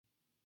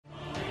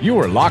You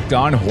are Locked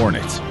On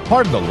Hornets,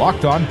 part of the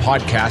Locked On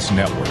Podcast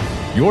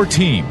Network. Your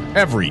team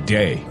every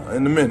day.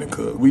 In a minute,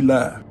 cuz we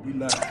live.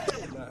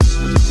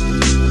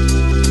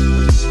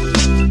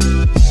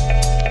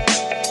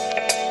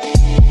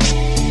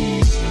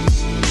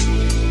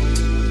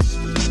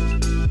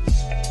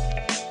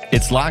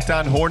 It's Locked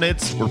On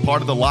Hornets. We're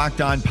part of the Locked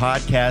On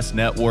Podcast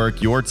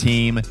Network. Your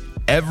team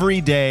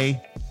every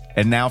day.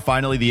 And now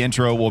finally the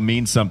intro will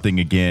mean something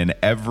again.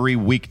 Every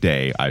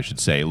weekday, I should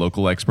say,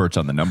 local experts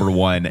on the number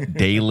one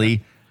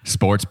daily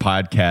sports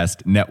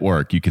podcast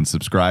network. You can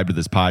subscribe to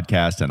this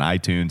podcast on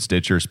iTunes,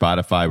 Stitcher,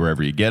 Spotify,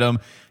 wherever you get them.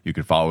 You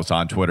can follow us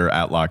on Twitter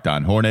at Locked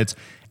On Hornets,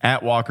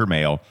 at Walker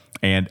Mail,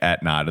 and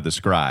at Nada the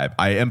Scribe.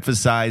 I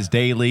emphasize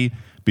daily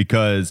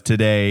because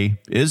today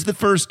is the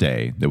first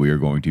day that we are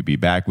going to be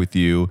back with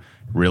you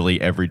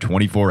really every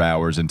 24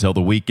 hours until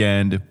the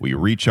weekend. We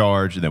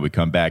recharge, and then we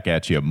come back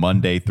at you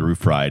Monday through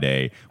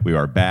Friday. We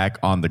are back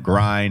on the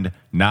grind.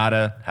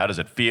 Nada, how does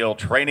it feel?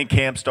 Training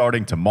camp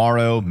starting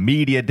tomorrow.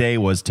 Media day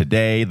was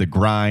today. The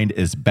grind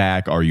is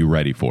back. Are you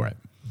ready for it?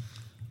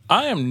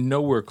 I am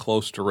nowhere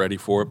close to ready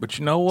for it, but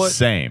you know what?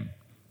 Same.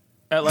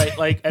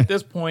 Like at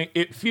this point,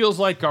 it feels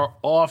like our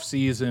off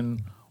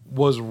season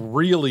was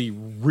really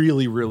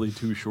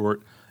too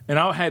short. And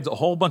I had a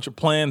whole bunch of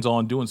plans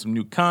on doing some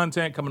new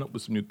content, coming up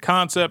with some new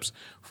concepts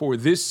for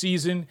this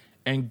season.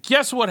 And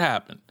guess what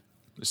happened?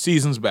 The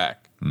season's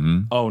back.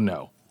 Mm-hmm. Oh,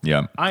 no.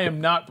 Yeah. I'm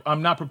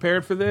not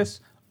prepared for this.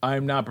 I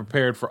am not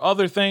prepared for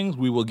other things.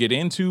 We will get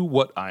into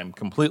what I'm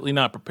completely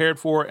not prepared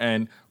for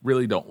and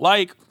really don't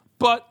like.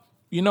 But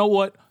you know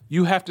what?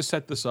 You have to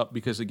set this up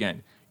because,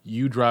 again,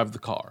 you drive the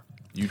car.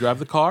 You drive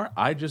the car.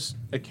 I just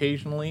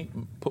occasionally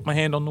put my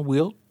hand on the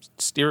wheel,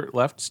 steer it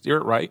left, steer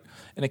it right,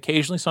 and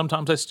occasionally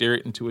sometimes I steer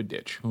it into a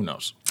ditch. Who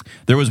knows?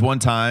 There was one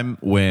time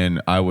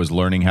when I was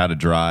learning how to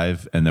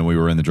drive, and then we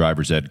were in the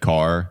driver's ed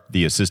car.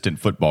 The assistant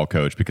football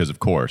coach, because of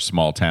course,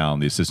 small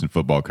town, the assistant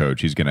football coach,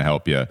 he's going to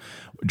help you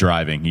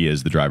driving. He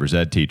is the driver's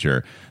ed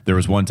teacher. There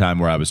was one time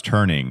where I was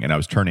turning, and I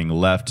was turning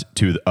left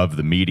of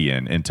the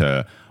median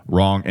into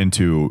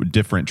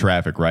different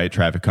traffic, right?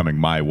 Traffic coming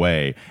my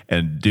way.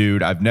 And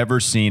dude, I've never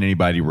seen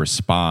anybody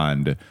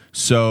respond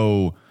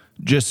so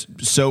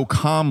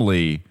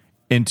calmly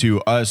into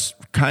us,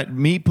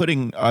 me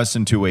putting us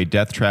into a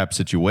death trap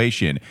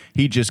situation.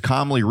 He just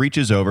calmly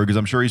reaches over, because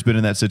I'm sure he's been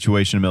in that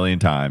situation a million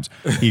times.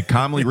 He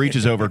calmly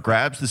reaches over,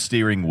 grabs the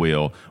steering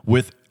wheel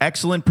with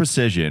excellent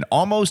precision,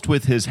 almost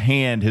with his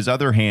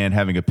other hand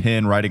having a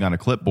pen writing on a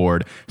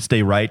clipboard,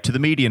 "Stay right to the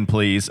median,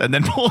 please," and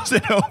then pulls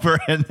it over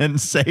and then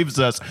saves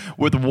us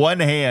with one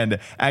hand,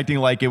 acting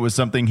like it was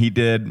something he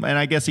did, and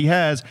I guess he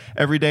has,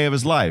 every day of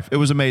his life. It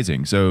was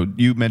amazing. So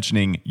you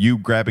mentioning you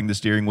grabbing the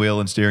steering wheel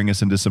and steering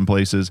us into some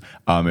places,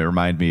 it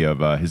reminded me of,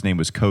 his name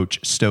was Coach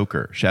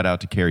Stoker. Shout out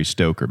to Kerry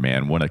Stoker,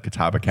 man, one of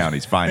Catawba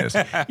County's finest.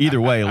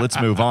 Either way,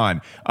 let's move on.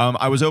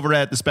 I was over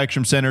at the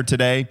Spectrum Center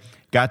today,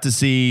 got to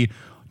see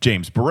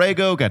James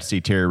Borrego, got to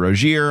see Terry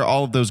Rozier,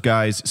 all of those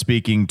guys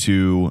speaking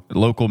to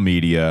local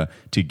media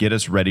to get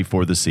us ready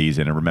for the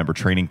season. And remember,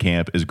 training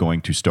camp is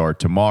going to start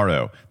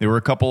tomorrow. There were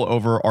a couple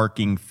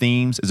overarching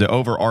themes. Is it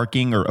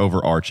overarching or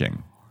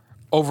overarching?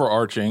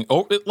 Overarching.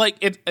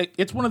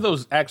 It's one of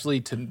those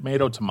actually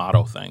tomato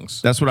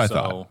things. That's what I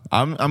thought.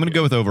 I'm going to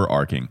go with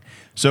overarching.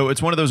 So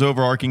it's one of those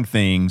overarching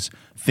themes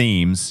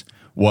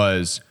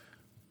was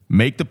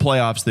make the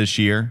playoffs this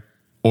year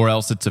or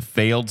else it's a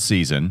failed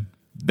season.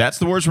 That's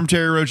the words from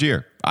Terry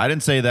Rozier. I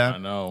didn't say that. I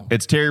know.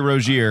 It's Terry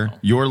Rozier,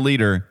 your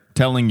leader,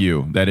 telling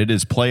you that it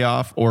is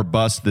playoff or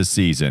bust this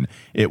season.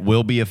 It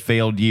will be a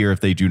failed year if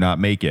they do not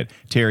make it.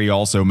 Terry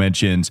also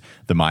mentions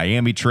the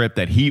Miami trip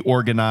that he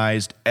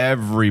organized.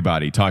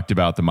 Everybody talked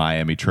about the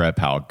Miami trip,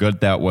 how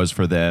good that was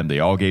for them. They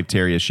all gave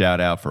Terry a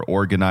shout out for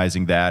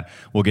organizing that.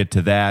 We'll get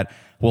to that.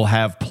 We'll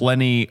have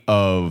plenty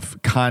of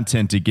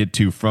content to get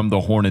to from the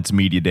Hornets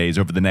media days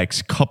over the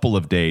next couple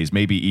of days,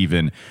 maybe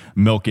even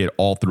milk it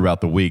all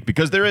throughout the week,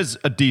 because there is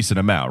a decent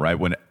amount, right?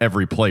 When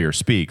every player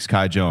speaks,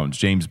 Kai Jones,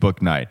 James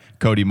Bouknight,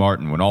 Cody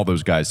Martin, when all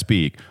those guys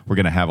speak, we're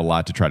going to have a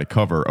lot to try to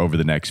cover over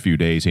the next few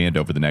days and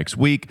over the next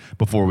week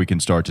before we can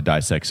start to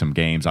dissect some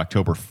games.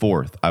 October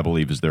 4th, I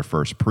believe, is their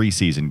first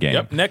preseason game.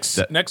 Yep,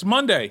 next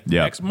Monday.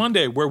 Yep. Next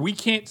Monday, where we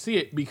can't see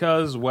it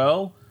because,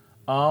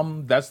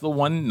 that's the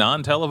one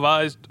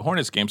non-televised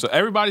Hornets game. So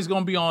everybody's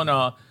going to be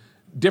on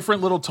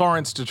different little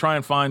torrents to try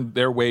and find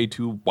their way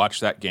to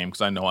watch that game,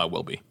 because I know I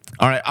will be.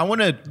 All right, I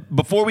want to,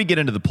 before we get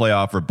into the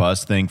playoff or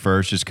bust thing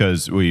first, just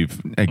because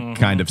we've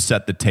kind of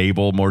set the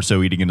table, more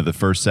so eating into the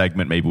first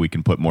segment, maybe we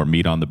can put more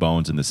meat on the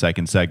bones in the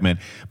second segment.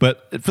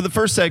 But for the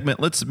first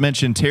segment, let's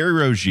mention Terry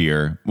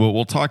Rozier.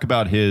 We'll talk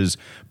about his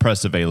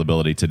press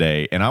availability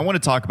today, and I want to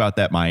talk about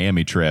that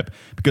Miami trip,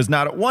 because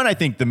I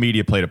think the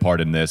media played a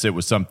part in this. It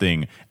was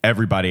something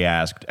everybody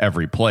asked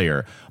every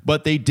player,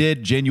 but they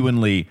did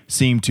genuinely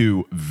seem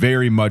to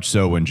very much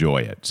so enjoy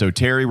it. So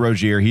Terry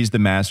Rozier, he's the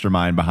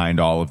mastermind behind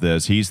all of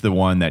this. He's he's the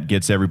one that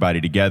gets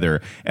everybody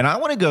together. And I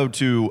want to go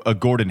to a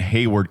Gordon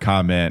Hayward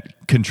comment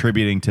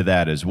contributing to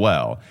that as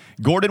well.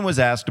 Gordon was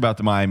asked about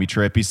the Miami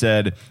trip. He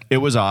said it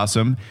was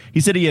awesome. He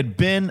said he had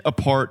been a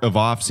part of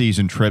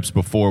off-season trips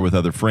before with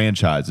other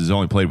franchises. He's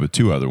only played with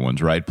 2 other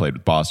ones, right? Played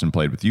with Boston,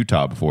 played with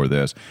Utah before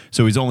this.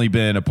 So he's only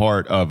been a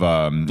part of,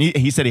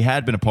 he said he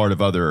had been a part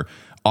of other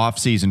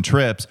off-season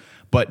trips,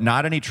 but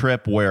not any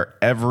trip where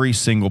every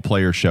single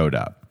player showed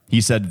up. He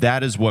said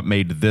that is what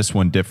made this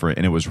one different,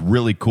 and it was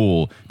really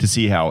cool to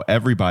see how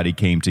everybody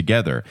came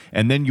together.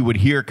 And then you would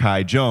hear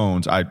Kai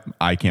Jones.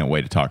 I can't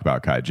wait to talk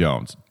about Kai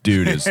Jones.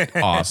 Dude is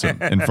awesome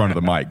in front of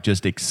the mic,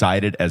 just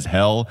excited as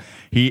hell.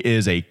 He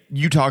is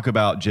you talk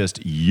about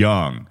just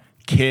young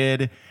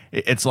kid.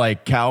 It's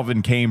like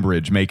Calvin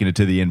Cambridge making it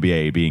to the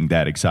NBA being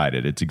that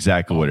excited. It's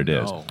exactly what it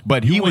is.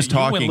 But he was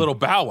talking. You went little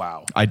Bow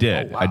Wow. I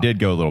did. Oh, wow. I did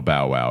go a little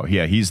Bow Wow.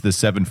 Yeah, he's the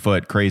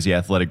 7-foot crazy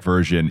athletic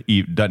version.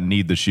 He doesn't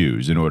need the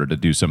shoes in order to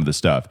do some of the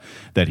stuff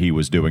that he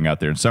was doing out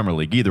there in Summer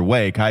League. Either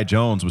way, Kai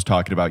Jones was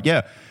talking about,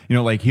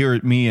 like here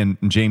at me and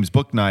James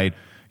Bouknight,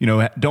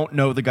 don't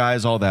know the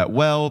guys all that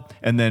well.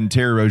 And then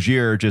Terry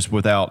Rozier, just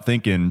without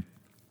thinking,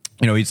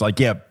 he's like,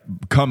 yeah,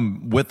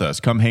 come with us.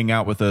 Come hang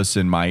out with us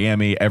in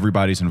Miami.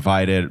 Everybody's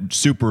invited.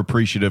 Super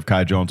appreciative.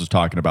 Kai Jones was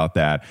talking about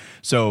that.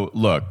 So,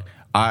 look,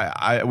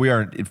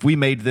 if we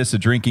made this a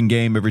drinking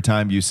game every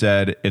time you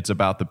said it's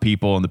about the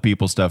people and the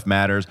people stuff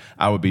matters,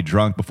 I would be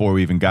drunk before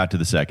we even got to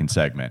the second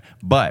segment.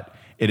 But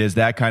it is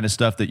that kind of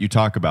stuff that you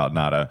talk about,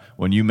 Nada.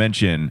 When you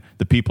mention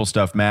the people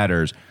stuff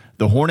matters,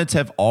 the Hornets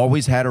have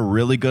always had a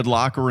really good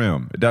locker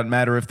room. It doesn't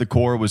matter if the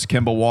core was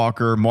Kemba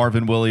Walker,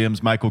 Marvin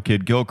Williams, Michael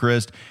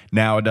Kidd-Gilchrist.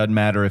 Now it doesn't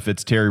matter if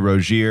it's Terry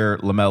Rozier,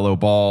 LaMelo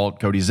Ball.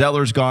 Cody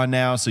Zeller's gone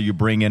now, so you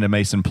bring in a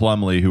Mason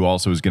Plumlee, who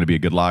also is going to be a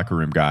good locker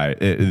room guy.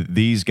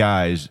 These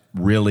guys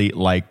really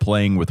like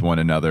playing with one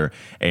another,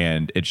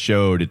 and it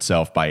showed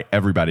itself by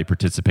everybody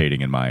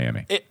participating in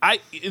Miami.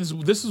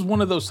 This is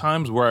one of those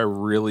times where I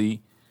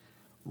really,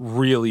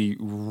 really,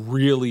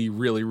 really,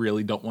 really,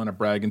 really don't want to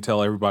brag and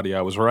tell everybody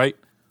I was right.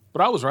 But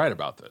I was right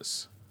about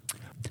this.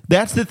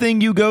 That's the thing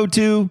you go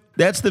to.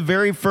 That's the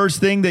very first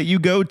thing that you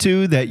go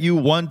to, that you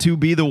want to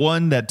be the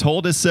one that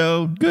told us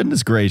so.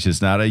 Goodness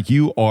gracious, Nada,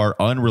 you are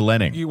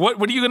unrelenting. What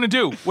are you going to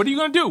do? What are you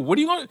going to do? What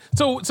are you going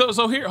to...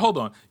 So here, hold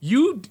on.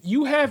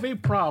 You have a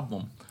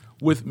problem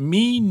with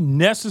me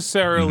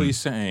necessarily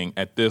saying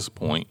at this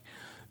point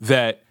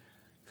that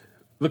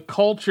the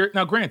culture...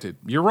 Now, granted,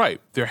 you're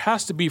right. There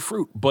has to be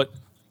fruit, but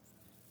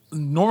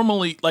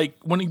normally, like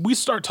when we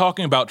start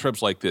talking about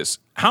trips like this,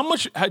 how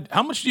much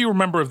do you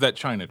remember of that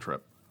China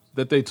trip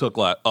that they took?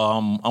 I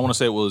want to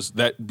say it was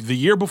that the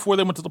year before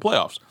they went to the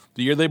playoffs,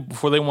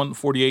 before they won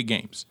 48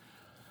 games.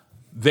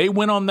 They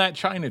went on that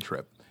China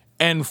trip,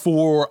 and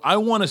for I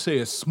want to say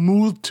a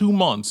smooth 2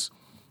 months,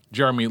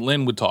 Jeremy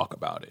Lin would talk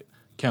about it,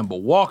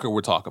 Kemba Walker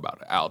would talk about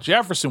it, Al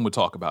Jefferson would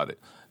talk about it.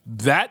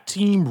 That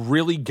team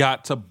really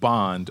got to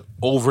bond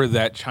over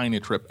that China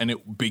trip, and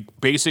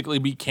it basically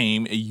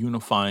became a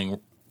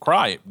unifying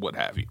cry, what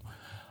have you.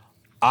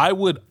 I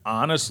would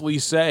honestly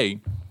say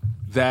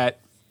that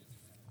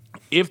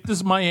if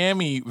this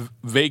Miami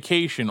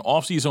vacation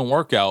offseason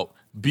workout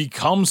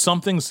becomes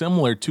something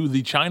similar to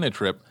the China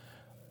trip,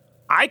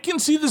 I can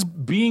see this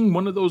being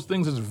one of those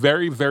things that's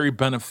very, very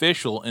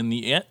beneficial in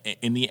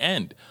the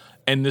end.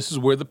 And this is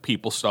where the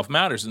people stuff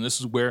matters. And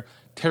this is where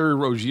Terry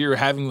Rozier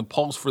having the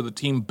pulse for the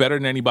team better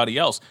than anybody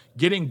else,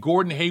 getting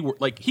Gordon Hayward,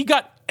 like he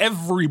got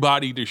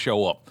everybody to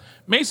show up.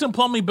 Mason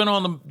Plumlee been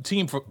on the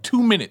team for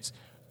 2 minutes.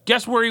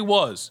 Guess where he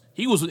was?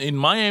 He was in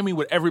Miami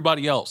with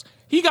everybody else.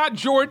 He got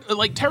Jordan,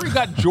 like Terry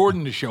got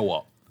Jordan to show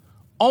up.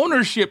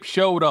 Ownership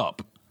showed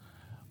up.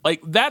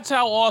 Like that's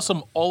how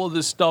awesome all of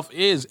this stuff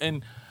is.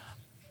 And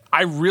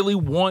I really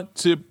want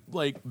to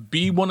like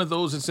be one of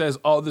those that says,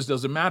 oh, this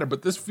doesn't matter.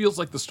 But this feels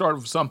like the start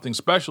of something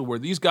special where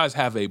these guys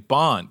have a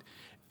bond.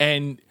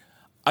 And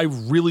I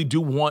really do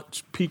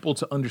want people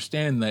to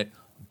understand that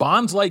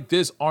bonds like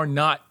this are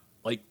not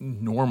like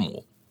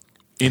normal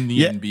in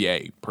the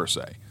NBA per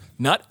se.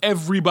 Not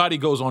everybody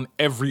goes on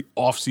every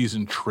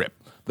offseason trip.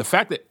 The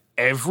fact that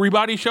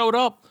everybody showed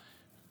up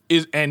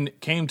and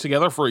came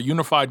together for a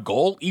unified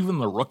goal, even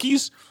the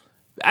rookies,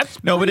 that's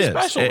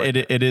special.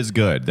 It is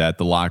good that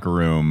the locker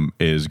room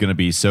is going to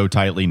be so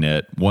tightly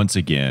knit once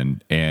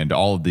again, and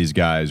all of these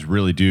guys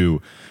really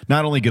do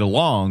not only get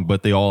along,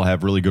 but they all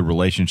have really good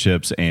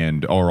relationships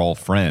and are all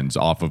friends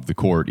off of the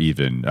court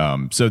even.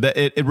 So that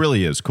it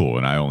really is cool,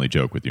 and I only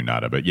joke with you,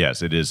 Nada. But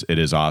yes, it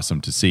is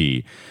awesome to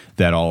see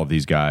that all of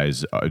these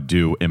guys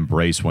do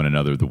embrace one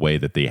another the way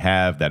that they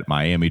have. That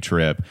Miami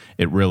trip,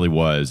 it really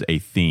was a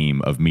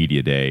theme of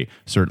Media Day,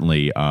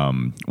 certainly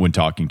when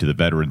talking to the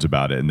veterans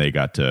about it, and they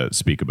got to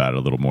speak about it a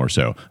little more.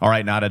 So, all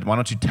right, Nada, why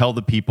don't you tell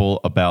the people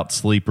about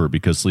Sleeper,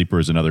 because Sleeper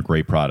is another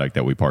great product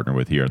that we partner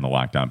with here in the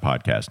Locked On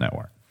Podcast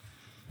Network.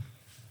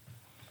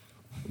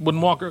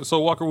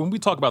 Walker, when we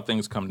talk about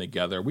things coming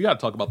together, we got to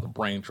talk about the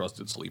brain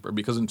trusted Sleeper,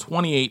 because in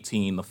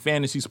 2018, the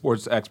fantasy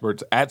sports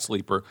experts at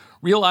Sleeper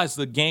realized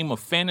the game of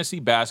fantasy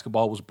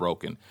basketball was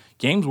broken.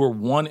 Games were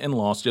won and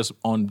lost just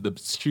on the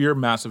sheer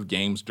massive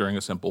games during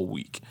a simple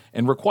week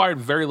and required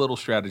very little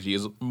strategy,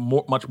 as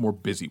much more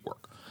busy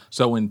work.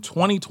 So in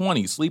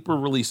 2020, Sleeper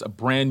released a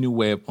brand new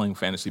way of playing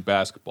fantasy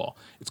basketball.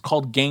 It's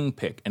called Game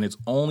Pick, and it's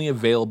only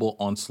available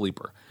on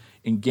Sleeper.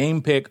 In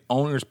Game Pick,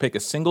 owners pick a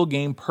single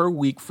game per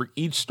week for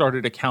each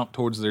starter to count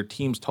towards their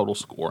team's total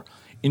score,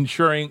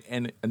 ensuring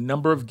a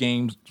number of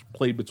games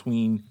played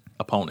between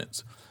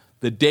opponents.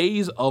 The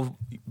days of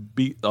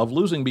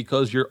losing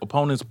because your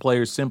opponent's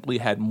players simply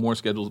had more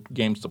scheduled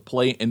games to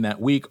play in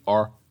that week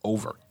are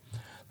over.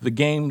 The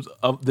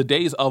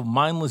days of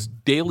mindless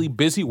daily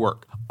busy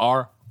work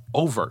are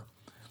over.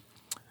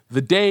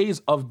 The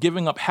days of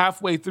giving up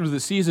halfway through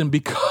the season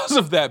because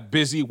of that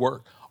busy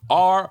work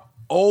are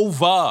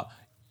over.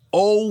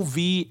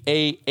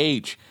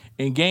 OVAH.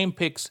 In Game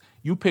Picks,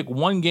 you pick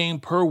one game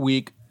per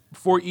week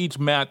for each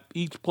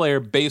player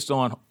based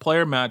on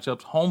player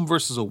matchups, home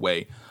versus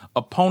away,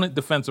 opponent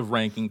defensive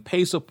ranking,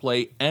 pace of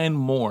play, and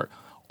more.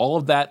 All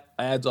of that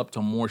adds up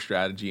to more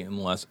strategy and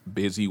less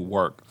busy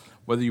work.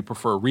 Whether you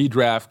prefer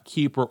redraft,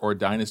 keeper, or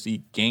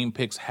dynasty, Game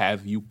Picks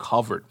have you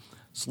covered.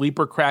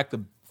 Sleeper cracked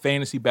the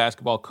fantasy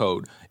basketball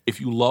code. If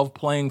you love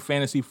playing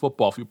fantasy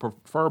football, if you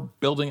prefer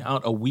building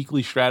out a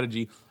weekly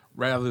strategy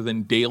rather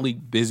than daily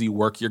busy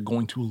work, you're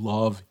going to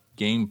love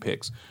Game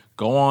Picks.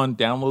 Go on,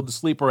 download the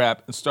Sleeper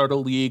app, and start a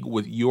league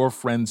with your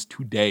friends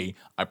today.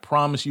 I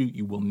promise you,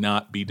 you will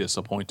not be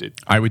disappointed.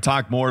 All right, we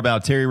talk more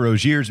about Terry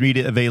Rozier's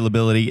media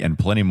availability and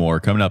plenty more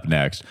coming up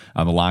next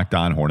on the Locked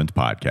On Hornets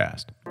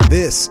podcast.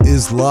 This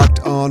is Locked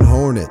On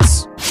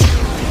Hornets.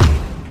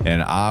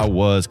 And I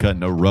was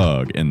cutting a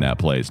rug in that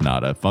place,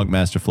 not a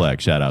Funkmaster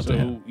Flex. Shout out to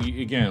him.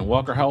 Again,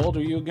 Walker, how old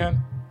are you again?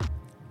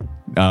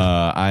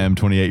 I am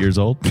 28 years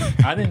old.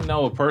 I didn't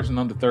know a person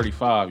under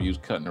 35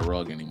 used cutting a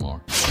rug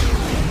anymore.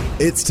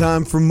 It's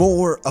time for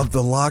more of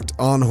the Locked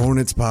On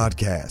Hornets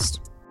podcast.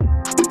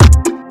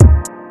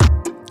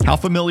 How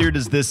familiar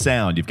does this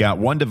sound? You've got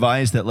one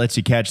device that lets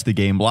you catch the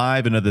game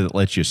live, another that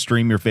lets you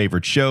stream your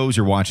favorite shows.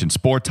 You're watching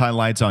sports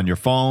highlights on your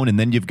phone, and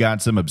then you've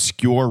got some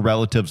obscure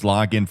relatives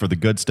log in for the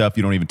good stuff.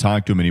 You don't even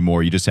talk to them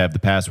anymore. You just have the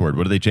password.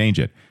 What do they change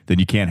it? Then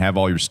you can't have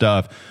all your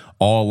stuff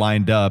all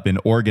lined up and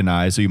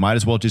organized, so you might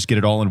as well just get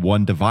it all in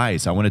one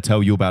device. I want to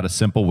tell you about a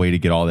simple way to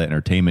get all that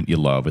entertainment you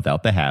love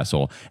without the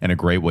hassle, and a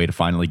great way to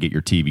finally get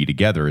your TV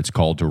together. It's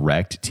called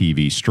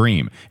DirecTV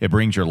Stream. It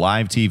brings your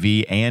live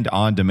TV and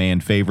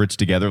on-demand favorites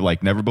together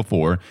like never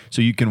before,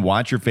 so you can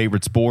watch your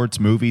favorite sports,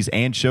 movies,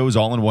 and shows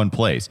all in one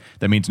place.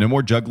 That means no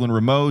more juggling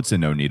remotes and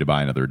no need to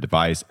buy another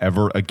device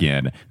ever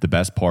again. The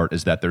best part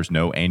is that there's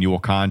no annual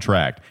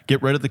contract.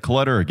 Get rid of the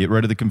clutter, get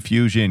rid of the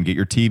confusion, get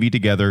your TV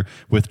together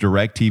with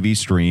DirecTV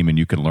Stream, and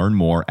you can learn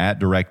more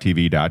at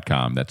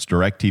directtv.com. That's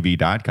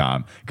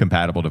directtv.com.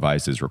 Compatible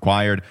devices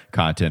required.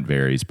 Content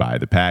varies by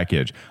the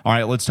package. All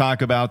right, let's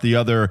talk about the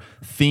other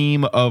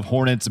theme of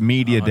Hornets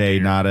Media Day,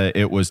 Nada.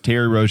 It was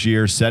Terry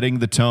Rozier setting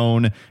the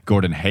tone.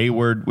 Gordon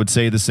Hayward would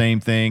say the same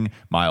thing.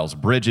 Miles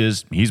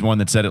Bridges, he's one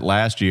that said it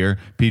last year.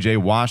 PJ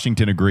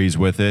Washington agrees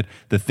with it.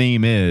 The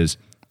theme is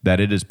that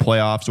it is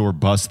playoffs or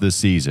bust this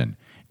season.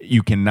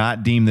 You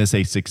cannot deem this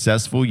a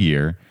successful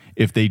year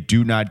if they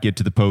do not get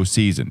to the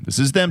postseason. This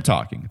is them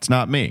talking. It's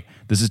not me.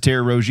 This is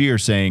Terry Rozier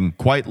saying,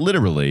 quite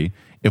literally,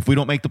 if we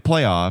don't make the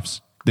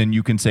playoffs, then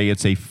you can say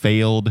it's a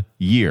failed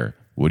year.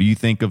 What do you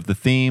think of the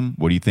theme?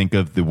 What do you think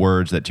of the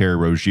words that Terry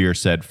Rozier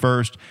said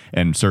first?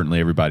 And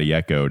certainly everybody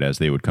echoed as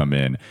they would come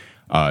in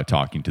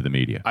talking to the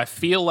media. I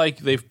feel like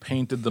they've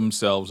painted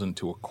themselves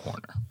into a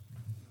corner.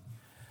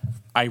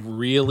 I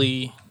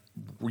really,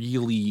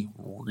 really,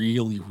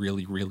 really,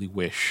 really, really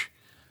wish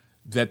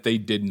that they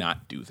did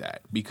not do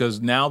that,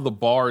 because now the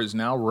bar is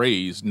now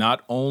raised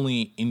not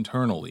only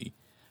internally,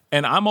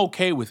 and I'm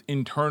okay with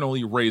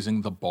internally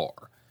raising the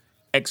bar,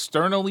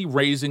 externally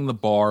raising the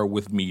bar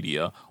with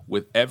media,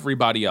 with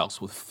everybody else,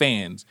 with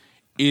fans,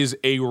 is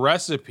a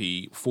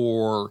recipe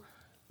for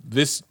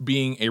this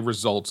being a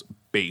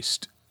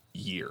results-based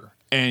year.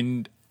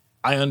 And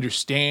I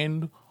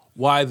understand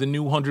why the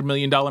new $100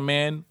 million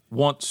man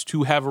wants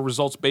to have a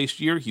results-based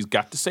year. He's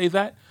got to say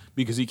that,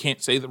 because he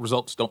can't say that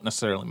results don't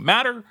necessarily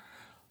matter.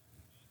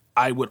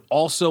 I would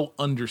also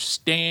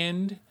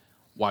understand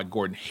why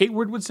Gordon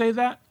Hayward would say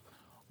that,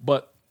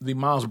 but the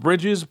Miles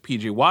Bridges,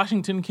 PJ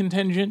Washington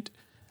contingent,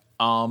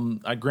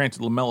 I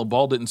granted LaMelo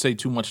Ball didn't say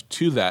too much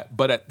to that,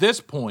 but at this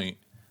point,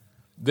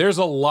 there's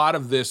a lot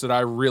of this that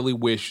I really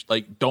wish,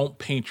 like, don't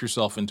paint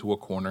yourself into a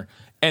corner.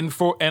 And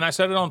I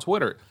said it on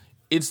Twitter,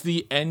 it's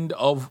the end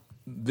of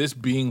this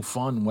being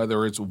fun,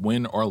 whether it's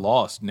win or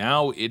loss.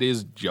 Now it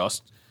is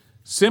just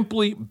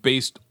simply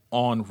based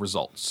on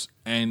results.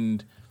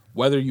 And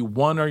whether you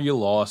won or you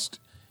lost,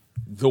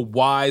 the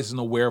whys and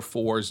the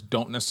wherefores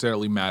don't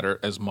necessarily matter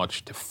as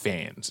much to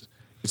fans.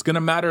 It's going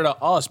to matter to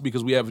us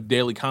because we have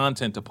daily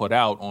content to put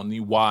out on the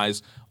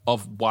whys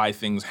of why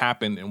things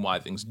happened and why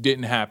things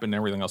didn't happen and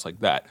everything else like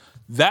that.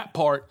 That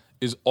part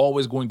is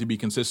always going to be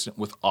consistent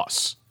with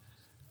us.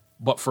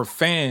 But for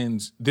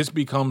fans, this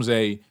becomes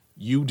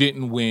you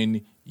didn't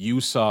win, you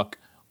suck,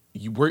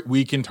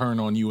 we can turn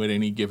on you at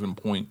any given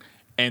point.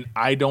 And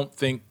I don't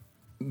think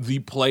the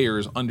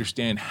players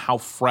understand how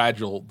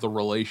fragile the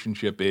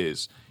relationship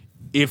is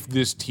if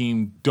this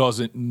team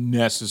doesn't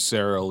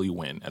necessarily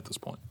win at this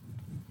point.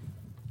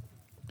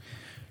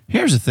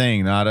 Here's the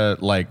thing,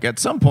 at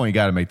some point you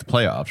got to make the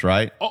playoffs,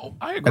 right? Oh,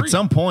 I agree. At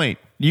some point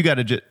you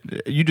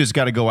just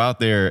got to go out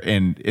there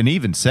and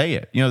even say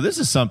it. This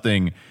is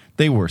something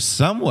they were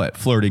somewhat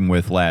flirting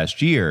with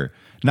last year,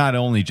 not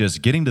only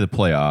just getting to the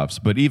playoffs,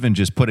 but even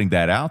just putting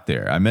that out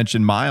there. I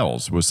mentioned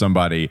Miles was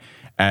somebody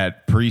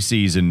at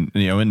preseason,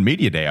 in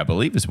media day, I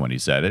believe is when he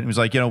said it. He was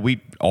like,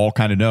 we all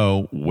kind of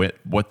know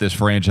what this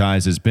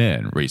franchise has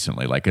been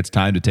recently. Like, it's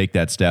time to take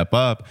that step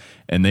up.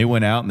 And they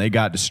went out and they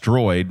got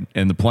destroyed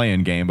in the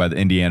play-in game by the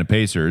Indiana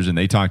Pacers. And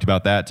they talked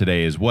about that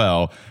today as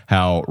well,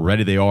 how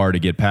ready they are to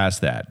get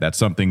past that. That's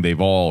something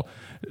they've all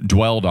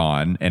dwelled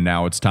on, and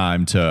now it's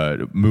time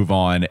to move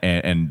on,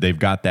 and they've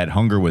got that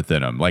hunger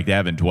within them. Like, they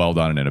haven't dwelled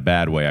on it in a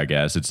bad way, I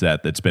guess. It's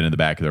that's been in the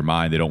back of their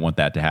mind. They don't want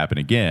that to happen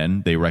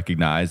again. They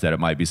recognize that it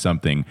might be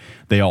something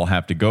they all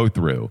have to go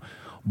through.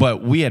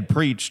 But we had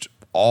preached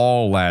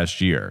all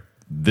last year,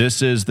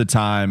 this is the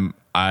time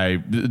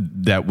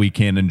that we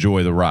can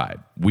enjoy the ride.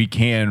 We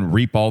can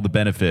reap all the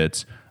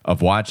benefits of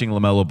watching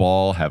LaMelo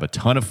Ball have a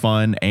ton of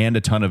fun and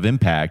a ton of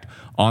impact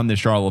on the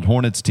Charlotte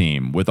Hornets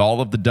team, with all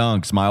of the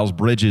dunks, Miles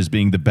Bridges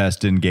being the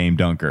best in-game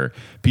dunker,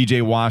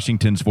 P.J.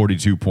 Washington's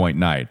 42-point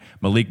night,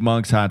 Malik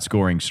Monk's hot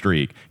scoring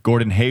streak,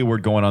 Gordon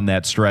Hayward going on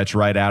that stretch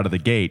right out of the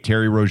gate,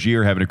 Terry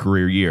Rozier having a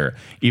career year.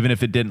 Even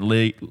if it didn't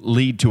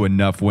lead to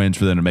enough wins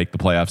for them to make the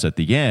playoffs at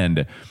the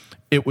end,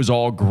 it was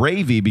all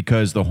gravy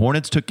because the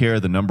Hornets took care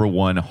of the number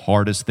one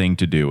hardest thing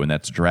to do, and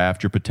that's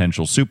draft your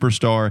potential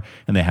superstar,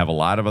 and they have a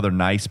lot of other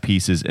nice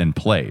pieces in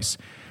place.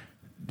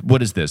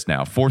 What is this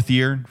now? Fourth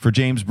year for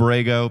James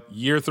Borrego?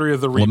 Year 3 of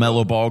the rebuild.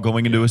 LaMelo Ball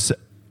going into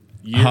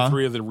Year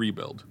 3 of the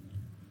rebuild.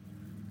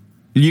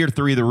 Year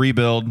 3 of the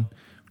rebuild.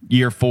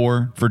 Year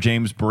 4 for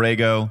James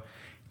Borrego.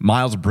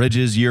 Miles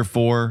Bridges, year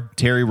 4.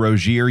 Terry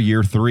Rozier,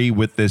 year 3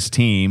 with this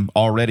team,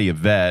 already a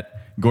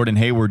vet. Gordon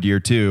Hayward,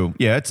 year 2.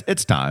 Yeah,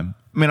 it's time.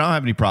 I mean, I don't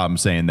have any problem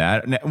saying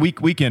that.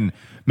 We can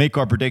make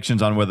our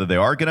predictions on whether they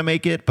are going to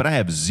make it, but I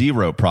have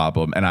zero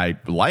problem, and I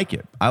like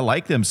it. I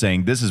like them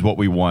saying, this is what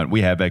we want.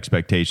 We have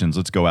expectations.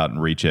 Let's go out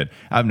and reach it.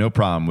 I have no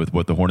problem with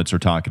what the Hornets are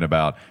talking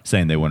about,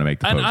 saying they want to make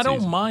the postseason. And I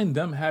don't mind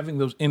them having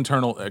those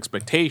internal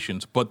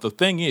expectations, but the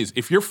thing is,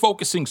 if you're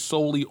focusing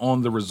solely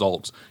on the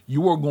results,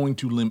 you are going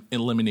to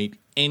eliminate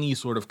any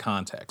sort of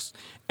context.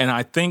 And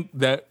I think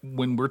that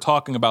when we're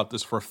talking about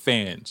this for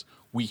fans,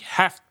 we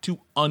have to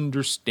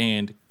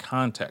understand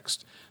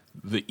context.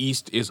 The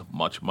East is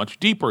much, much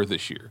deeper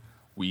this year.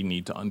 We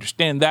need to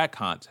understand that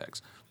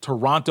context.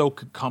 Toronto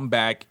could come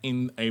back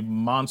in a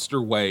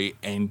monster way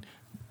and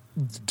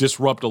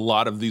disrupt a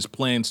lot of these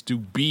plans to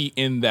be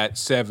in that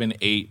 7,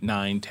 8,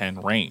 9,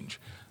 10 range.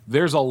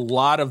 There's a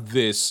lot of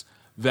this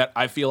that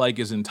I feel like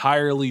is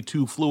entirely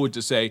too fluid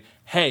to say,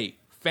 hey,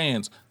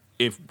 fans,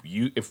 if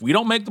we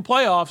don't make the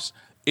playoffs,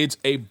 it's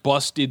a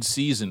busted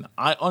season.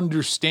 I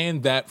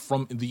understand that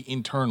from the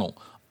internal.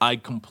 I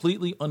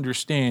completely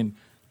understand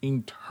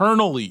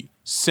internally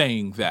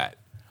saying that.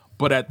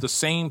 But at the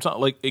same time,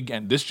 like,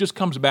 again, this just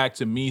comes back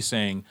to me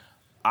saying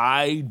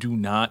I do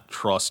not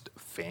trust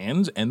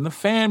fans and the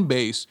fan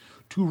base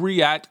to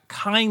react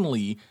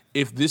kindly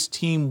if this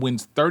team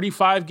wins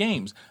 35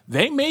 games.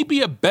 They may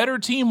be a better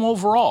team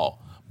overall,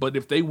 but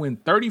if they win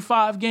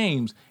 35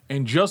 games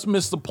and just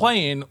miss the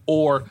play-in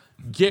or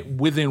get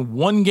within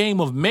one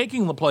game of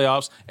making the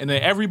playoffs and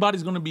then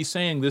everybody's going to be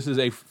saying this is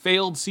a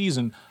failed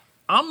season,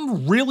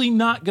 I'm really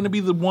not going to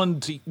be the one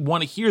to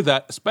want to hear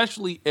that,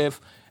 especially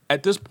if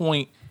at this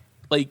point,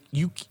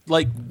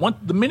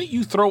 the minute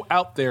you throw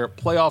out there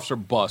playoffs are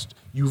bust,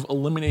 you've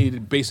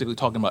eliminated basically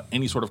talking about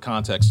any sort of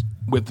context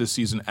with this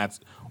season at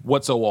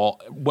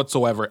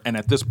whatsoever. And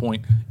at this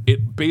point,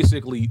 it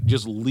basically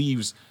just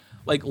leaves,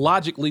 like,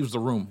 logic leaves the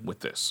room with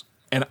this.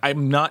 And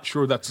I'm not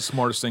sure that's the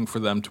smartest thing for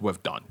them to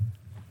have done.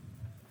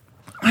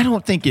 I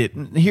don't think it.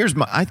 Here's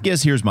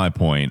my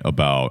point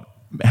about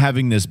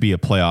having this be a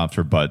playoffs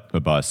or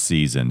bust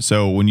season.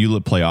 So when you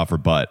look playoff or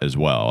butt as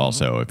well,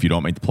 also, if you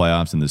don't make the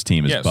playoffs and this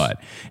team is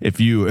butt, if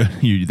you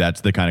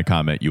that's the kind of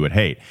comment you would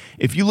hate.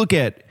 If you look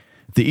at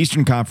the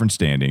Eastern Conference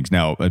standings,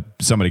 now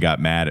somebody got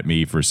mad at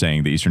me for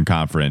saying the Eastern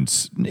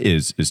Conference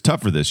is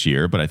tougher this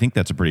year, but I think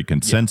that's a pretty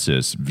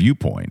consensus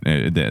viewpoint.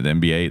 The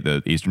NBA,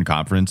 the Eastern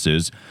Conference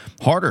is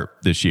harder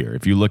this year.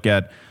 If you look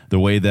at the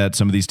way that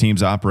some of these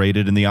teams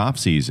operated in the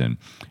offseason,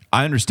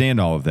 I understand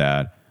all of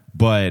that,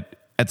 but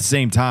at the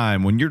same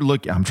time, when you're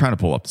looking, I'm trying to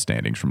pull up the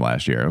standings from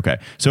last year. Okay.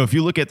 So if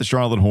you look at the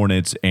Charlotte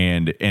Hornets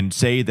and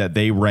say that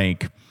they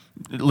rank,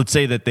 let's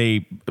say that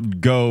they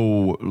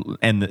go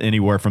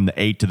anywhere from the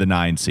 8 to the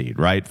 9 seed,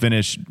 right?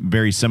 Finish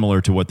very similar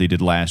to what they did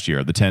last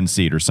year, the 10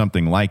 seed or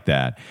something like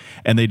that,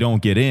 and they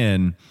don't get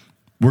in,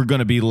 we're going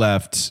to be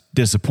left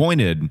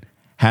disappointed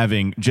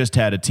having just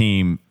had a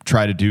team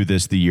try to do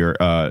this the year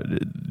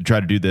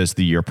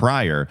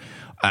prior.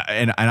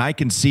 And I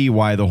can see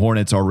why the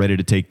Hornets are ready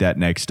to take that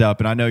next step.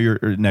 And I know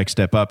next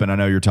step up. And I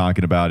know you're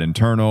talking about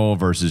internal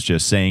versus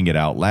just saying it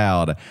out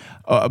loud.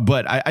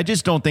 But I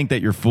just don't think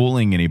that you're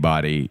fooling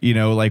anybody. You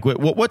know, like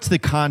what's the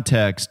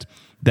context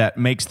that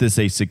makes this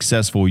a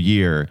successful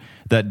year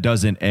that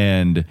doesn't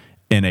end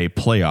in a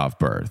playoff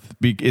berth?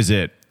 Is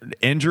it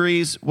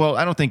injuries? Well,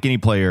 I don't think any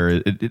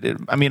player.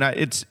 I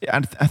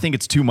think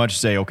it's too much to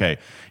say. Okay,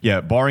 yeah,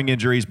 barring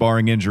injuries.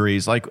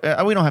 Like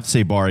we don't have to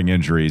say barring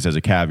injuries as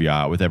a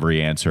caveat with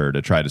every answer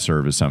to try to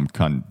serve as some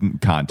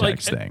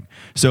context thing.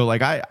 So,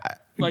 like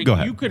go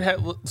ahead. You could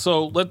have.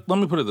 So let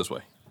me put it this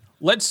way.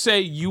 Let's say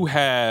you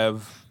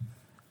have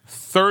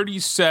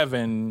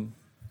 37.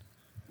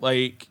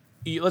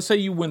 Let's say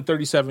you win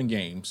 37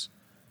 games.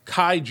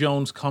 Kai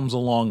Jones comes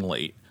along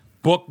late.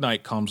 Book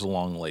Night comes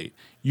along late.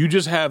 You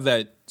just have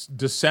that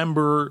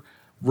December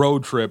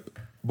road trip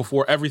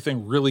before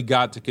everything really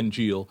got to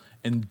congeal,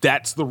 and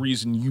that's the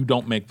reason you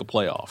don't make the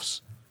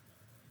playoffs.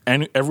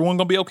 And everyone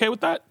gonna be okay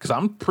with that? Because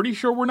I'm pretty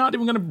sure we're not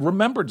even gonna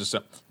remember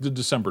the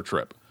December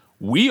trip.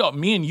 Me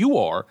and you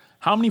are.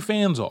 How many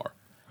fans are?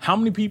 How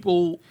many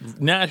people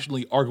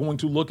nationally are going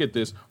to look at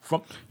this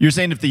from? You're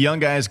saying if the young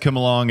guys come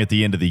along at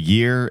the end of the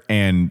year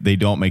and they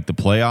don't make the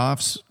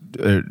playoffs,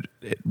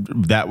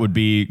 that would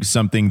be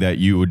something that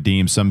you would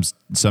deem some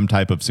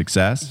type of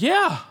success?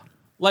 Yeah.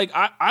 Like,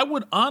 I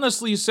would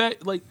honestly say,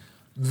 like,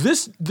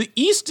 the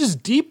East is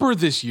deeper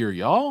this year,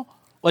 y'all.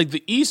 Like,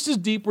 the East is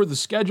deeper. The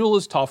schedule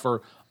is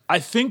tougher. I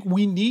think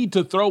we need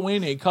to throw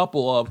in a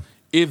couple of,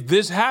 if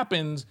this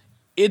happens,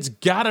 it's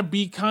got to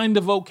be kind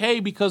of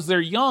okay because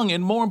they're young.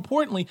 And more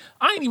importantly,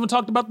 I ain't even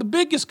talked about the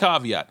biggest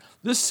caveat.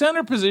 The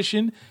center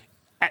position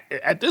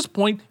at this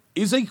point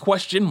is a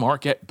question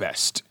mark at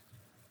best.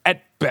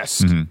 At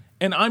best. Mm-hmm.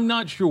 And I'm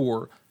not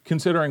sure,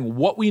 considering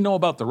what we know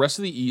about the rest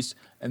of the East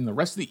and the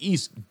rest of the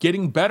East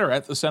getting better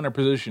at the center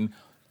position,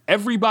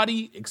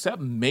 everybody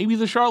except maybe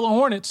the Charlotte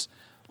Hornets,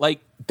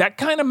 like, that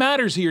kind of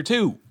matters here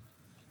too.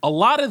 A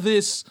lot of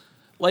this,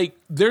 like,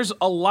 there's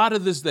a lot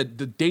of this that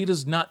the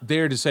data's not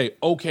there to say,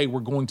 okay,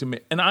 we're going to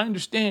make, and I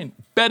understand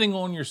betting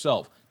on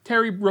yourself.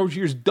 Terry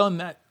Rozier's done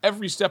that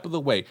every step of the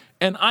way,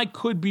 and I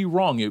could be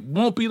wrong. It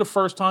won't be the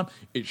first time.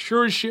 It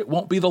sure as shit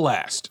won't be the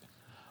last.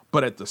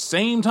 But at the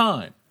same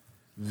time,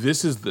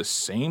 this is the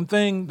same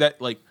thing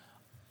that, like,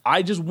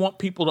 I just want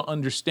people to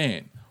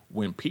understand.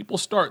 When people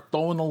start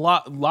throwing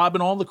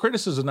lobbing all the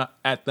criticism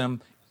at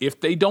them, if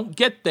they don't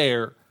get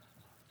there,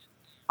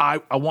 I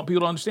want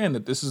people to understand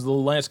that this is the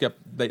landscape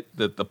that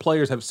the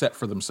players have set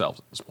for themselves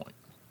at this point.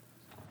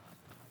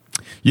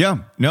 Yeah,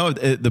 no,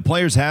 the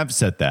players have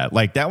set that.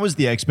 Like, that was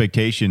the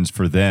expectations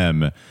for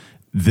them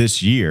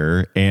this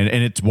year, and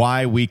it's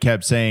why we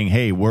kept saying,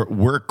 hey,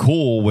 we're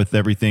cool with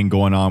everything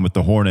going on with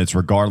the Hornets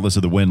regardless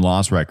of the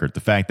win-loss record. The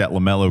fact that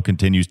LaMelo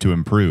continues to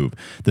improve,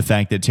 the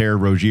fact that Terry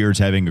Rozier is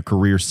having a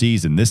career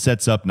season, this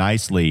sets up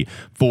nicely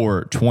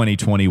for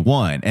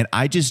 2021. And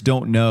I just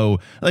don't know,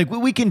 like,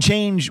 we can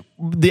change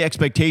the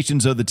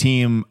expectations of the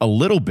team a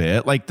little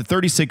bit, like the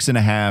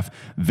 36.5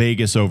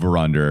 Vegas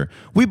over-under.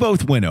 We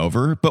both went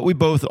over, but we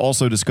both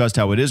also discussed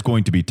how it is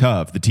going to be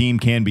tough. The team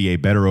can be a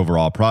better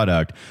overall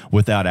product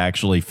without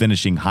actually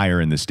finishing higher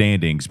in the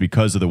standings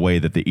because of the way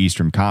that the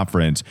Eastern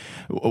Conference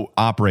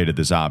operated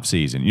this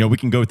offseason. You know, we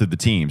can go through the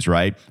teams,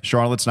 right?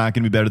 Charlotte's not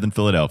going to be better than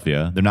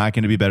Philadelphia. They're not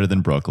going to be better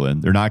than Brooklyn.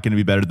 They're not going to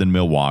be better than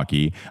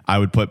Milwaukee. I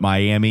would put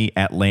Miami,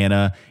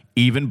 Atlanta,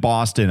 even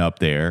Boston up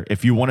there.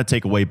 If you want to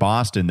take away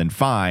Boston, then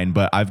fine,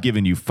 but I've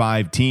given you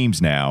 5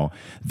 teams now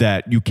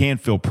that you can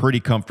feel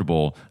pretty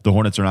comfortable the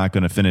Hornets are not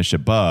going to finish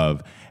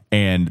above,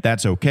 and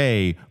that's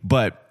okay.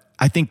 But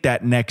I think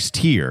that next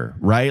tier,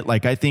 right?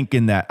 Like, I think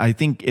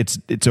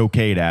it's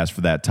okay to ask for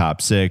that top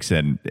 6,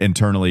 and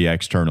internally,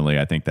 externally,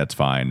 I think that's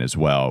fine as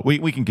well.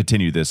 We can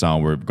continue this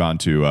on. We've gone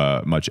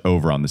to much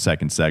over on the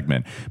second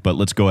segment, but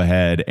let's go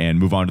ahead and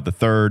move on to the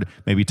third.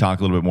 Maybe talk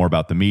a little bit more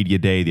about the media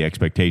day, the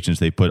expectations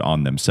they put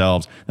on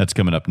themselves. That's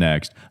coming up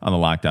next on the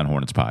Locked On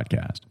Hornets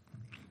podcast.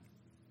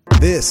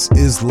 This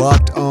is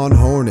Locked On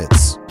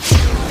Hornets.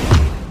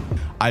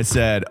 I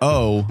said,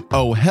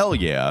 oh, hell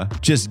yeah,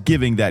 just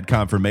giving that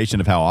confirmation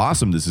of how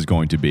awesome this is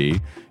going to be.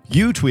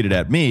 You tweeted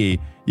at me,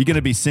 you're going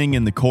to be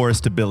singing the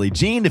chorus to Billie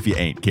Jean if you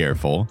ain't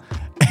careful.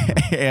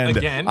 And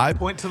again, I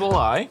point to the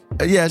lie.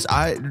 Yes,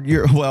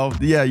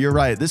 you're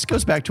right. This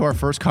goes back to our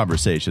first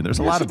conversation. There's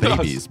a lot of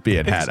babies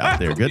being had out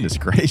there. Goodness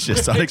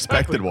gracious,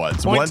 unexpected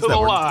ones. Point ones to the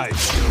lie.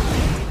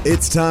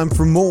 It's time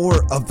for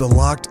more of the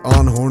Locked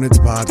On Hornets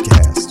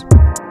podcast.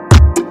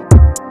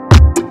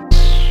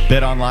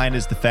 BetOnline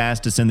is the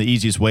fastest and the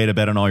easiest way to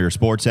bet on all your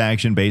sports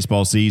action.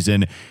 Baseball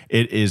season,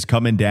 it is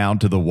coming down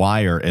to the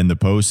wire in the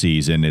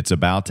postseason. It's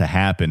about to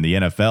happen. The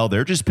NFL,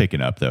 they're just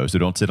picking up, though, so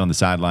don't sit on the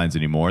sidelines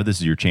anymore. This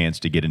is your chance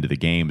to get into the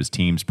game as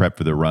teams prep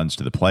for their runs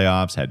to the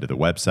playoffs. Head to the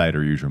website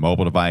or use your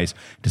mobile device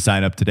to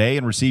sign up today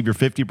and receive your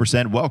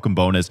 50% welcome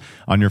bonus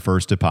on your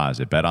first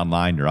deposit.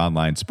 BetOnline, your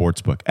online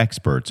sportsbook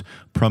experts.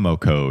 Promo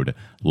code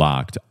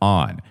LOCKED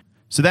ON.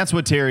 So that's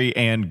what Terry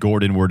and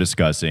Gordon were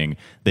discussing.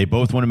 They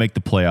both want to make the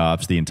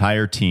playoffs. The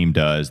entire team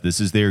does. This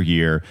is their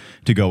year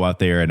to go out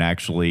there and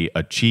actually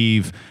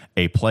achieve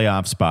a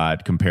playoff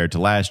spot compared to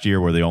last year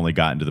where they only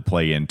got into the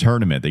play-in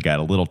tournament. They got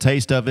a little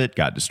taste of it,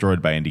 got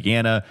destroyed by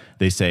Indiana.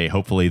 They say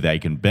hopefully they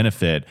can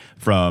benefit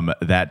from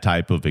that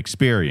type of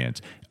experience.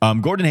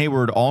 Gordon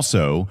Hayward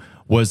also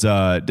was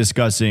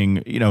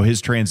discussing,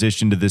 his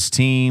transition to this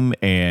team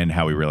and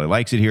how he really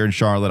likes it here in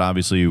Charlotte.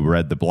 Obviously, you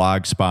read the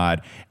blog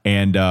spot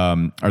and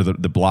or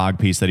the blog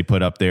piece that he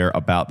put up there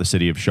about the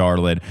city of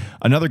Charlotte.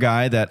 Another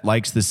guy that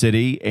likes the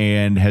city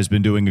and has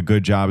been doing a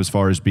good job as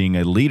far as being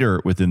a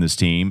leader within this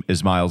team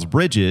is Miles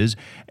Bridges.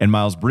 And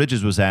Miles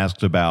Bridges was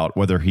asked about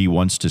whether he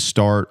wants to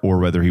start or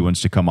whether he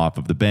wants to come off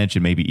of the bench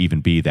and maybe even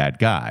be that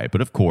guy.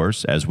 But of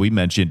course, as we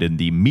mentioned in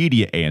the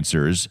media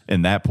answers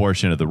in that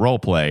portion of the role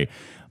play,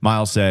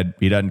 Miles said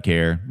he doesn't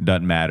care,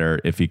 doesn't matter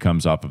if he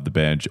comes off of the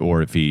bench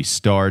or if he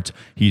starts.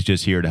 He's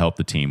just here to help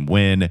the team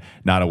win.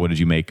 Nada, what did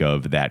you make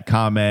of that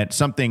comment?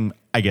 Something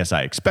I guess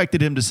I expected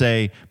him to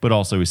say, but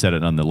also he said it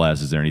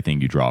nonetheless. Is there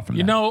anything you draw from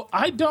that?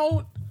 I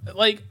don't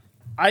like.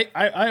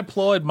 I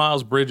applaud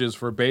Miles Bridges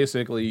for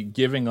basically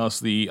giving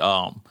us the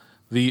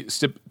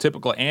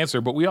typical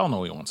answer, but we all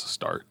know he wants to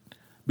start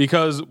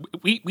because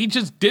we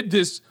just did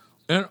this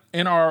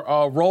in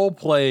our role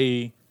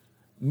play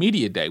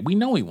media day. We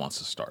know he wants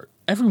to start.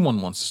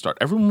 Everyone wants to start.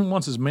 Everyone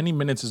wants as many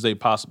minutes as they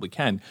possibly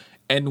can.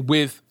 And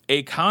with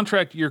a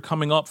contract year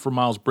coming up for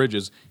Miles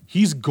Bridges,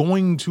 he's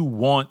going to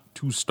want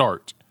to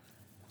start.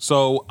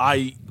 So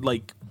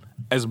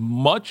as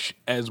much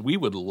as we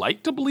would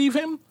like to believe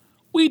him,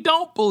 we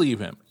don't believe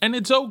him. And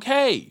it's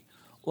okay.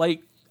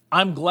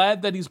 I'm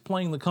glad that he's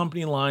playing the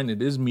company line.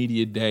 It is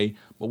media day,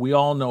 but we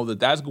all know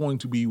that that's going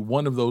to be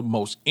one of the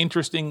most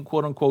interesting,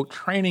 quote unquote,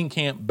 training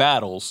camp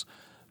battles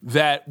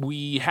that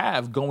we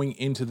have going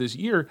into this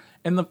year.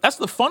 And that's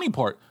the funny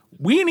part.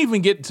 We didn't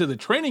even get to the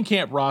training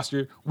camp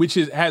roster, which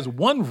has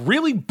one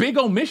really big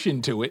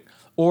omission to it,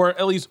 or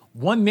at least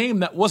one name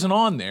that wasn't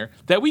on there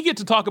that we get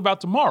to talk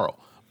about tomorrow.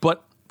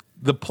 But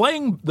the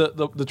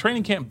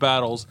training camp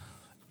battles,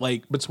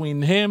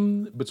 between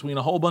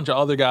a whole bunch of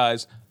other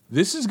guys,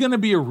 this is going to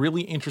be a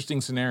really interesting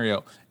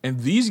scenario.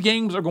 And these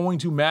games are going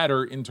to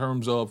matter in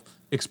terms of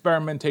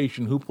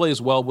experimentation, who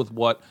plays well with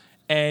what,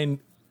 and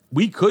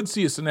we could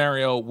see a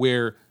scenario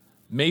where,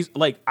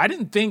 I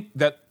didn't think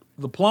that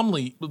the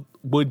Plumlee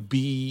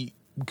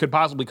could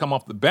possibly come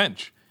off the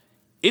bench.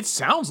 It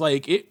sounds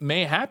like it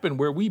may happen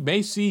where we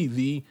may see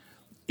the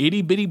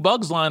itty bitty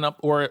Bugs lineup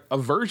or a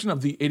version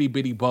of the itty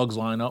bitty Bugs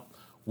lineup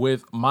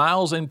with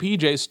Miles and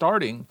PJ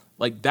starting.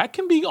 That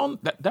can be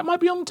that might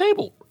be on the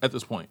table at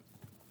this point.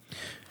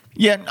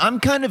 Yeah, I'm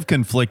kind of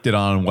conflicted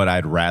on what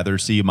I'd rather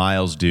see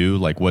Miles do,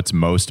 what's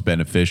most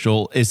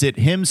beneficial. Is it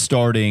him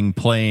starting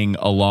playing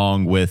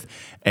along with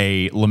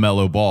a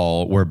LaMelo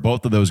Ball where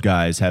both of those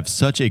guys have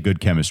such a good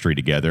chemistry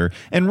together?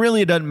 And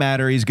really, it doesn't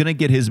matter. He's going to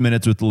get his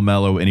minutes with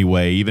LaMelo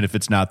anyway, even if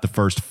it's not the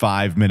first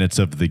 5 minutes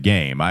of the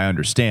game. I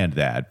understand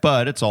that.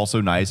 But it's also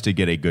nice to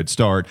get a good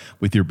start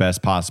with your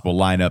best possible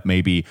lineup,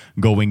 maybe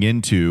going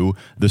into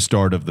the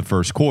start of the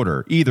first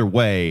quarter. Either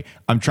way,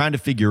 I'm trying to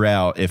figure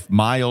out if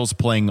Miles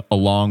playing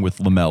along with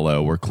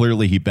LaMelo, where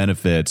clearly he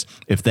benefits,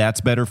 if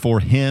that's better for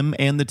him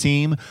and the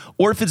team,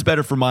 or if it's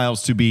better for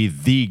Miles to be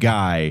the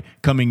guy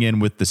coming in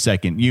with the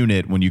second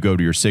unit when you go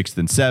to your 6th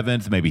and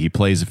 7th. Maybe he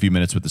plays a few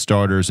minutes with the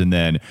starters, and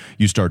then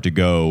you start to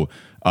go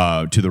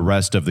to the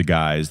rest of the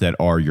guys that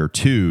are your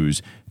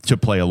 2s to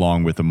play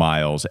along with the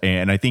Miles.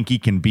 And I think he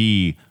can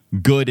be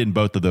good in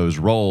both of those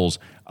roles.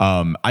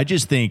 I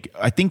think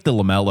the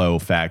LaMelo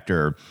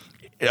factor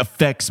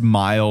affects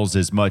Miles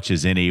as much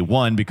as any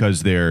one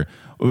because they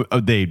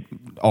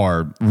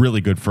are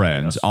really good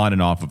friends on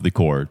and off of the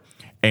court.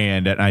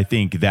 And I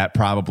think that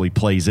probably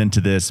plays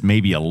into this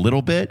maybe a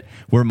little bit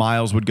where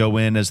Miles would go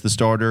in as the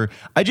starter.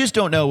 I just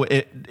don't know.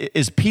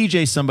 Is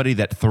PJ somebody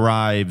that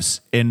thrives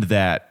in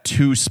that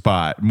 2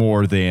 spot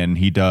more than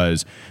he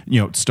does,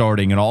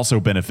 starting and also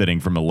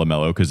benefiting from a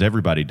LaMelo, because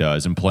everybody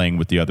does, and playing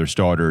with the other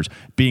starters,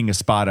 being a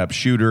spot up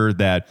shooter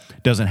that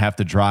doesn't have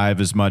to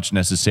drive as much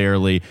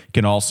necessarily,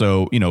 can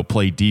also,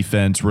 play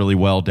defense really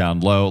well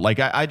down low.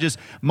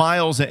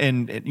 Miles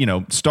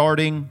and,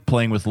 starting,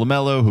 playing with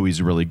LaMelo, who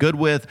he's really good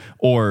with,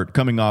 or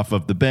coming off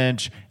of the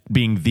bench,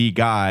 being the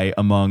guy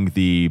among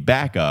the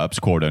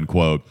backups, quote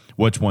unquote,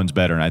 which one's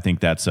better? And I think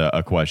that's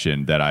a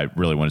question that I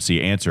really want to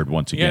see answered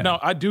once again. Yeah, no,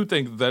 I do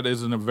think that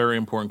is a very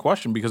important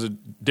question because it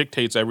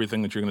dictates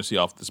everything that you're going to see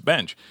off this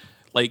bench.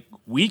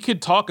 We could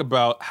talk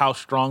about how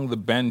strong the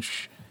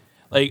bench,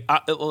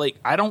 I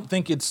don't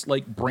think it's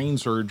brain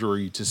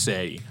surgery to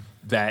say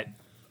that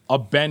a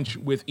bench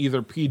with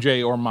either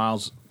PJ or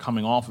Miles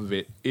coming off of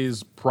it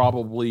is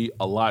probably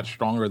a lot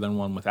stronger than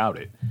one without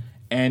it.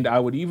 And I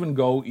would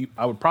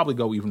probably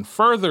go even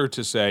further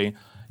to say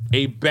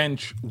a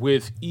bench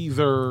with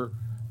either,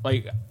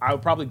 I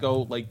would probably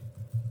go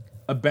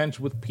a bench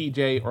with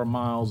PJ or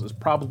Miles is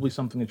probably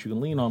something that you can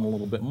lean on a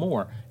little bit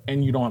more,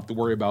 and you don't have to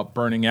worry about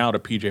burning out a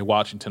PJ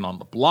Washington on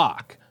the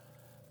block.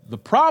 The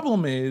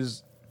problem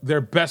is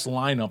their best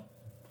lineup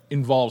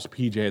involves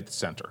PJ at the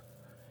center.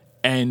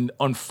 And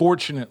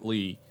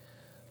unfortunately,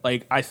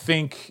 like, I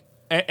think,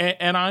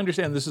 and I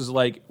understand this is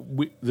like,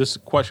 this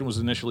question was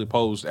initially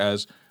posed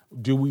as,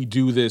 do we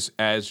do this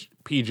as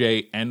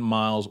PJ and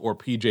Miles or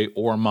PJ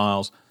or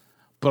Miles?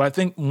 But I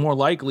think more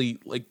likely,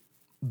 like,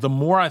 the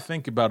more I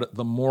think about it,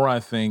 the more I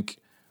think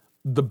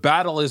the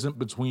battle isn't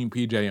between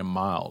PJ and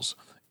Miles,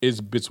 is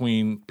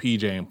between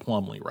PJ and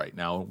Plumlee right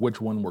now.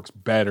 Which one works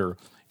better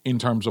in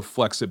terms of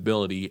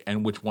flexibility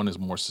and which one is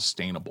more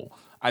sustainable?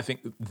 I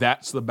think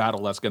that's the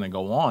battle that's going to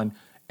go on.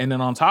 And then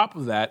on top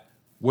of that,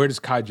 where does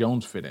Kai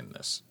Jones fit in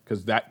this?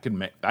 Because that can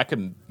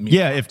mean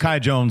if Kai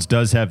Jones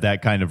does have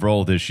that kind of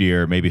role this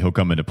year, maybe he'll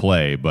come into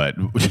play. But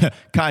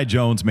Kai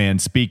Jones, man,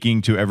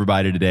 speaking to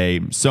everybody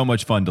today, so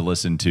much fun to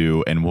listen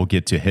to, and we'll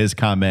get to his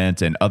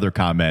comments and other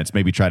comments.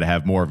 Maybe try to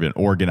have more of an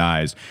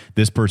organized.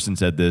 This person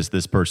said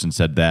this person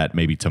said that.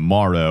 Maybe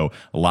tomorrow,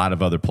 a lot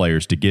of other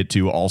players to get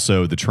to.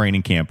 Also, the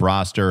training camp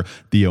roster,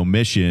 the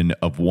omission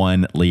of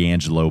one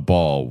LiAngelo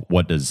Ball.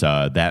 What does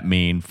that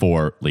mean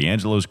for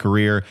LiAngelo's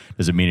career?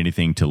 Does it mean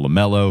anything to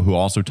LaMelo, who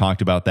also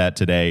talked about that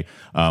today?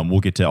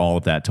 We'll get to all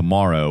of that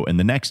tomorrow in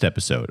the next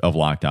episode of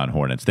Locked On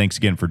Hornets. Thanks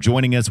again for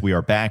joining us. We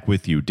are back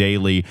with you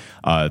daily,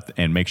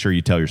 and make sure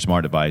you tell your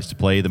smart device to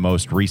play the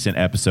most recent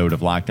episode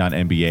of Locked On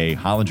NBA,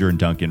 Hollinger and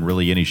Duncan,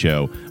 really any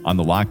show on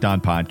the Locked On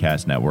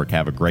Podcast Network.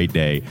 Have a great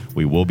day.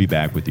 We will be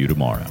back with you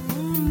tomorrow.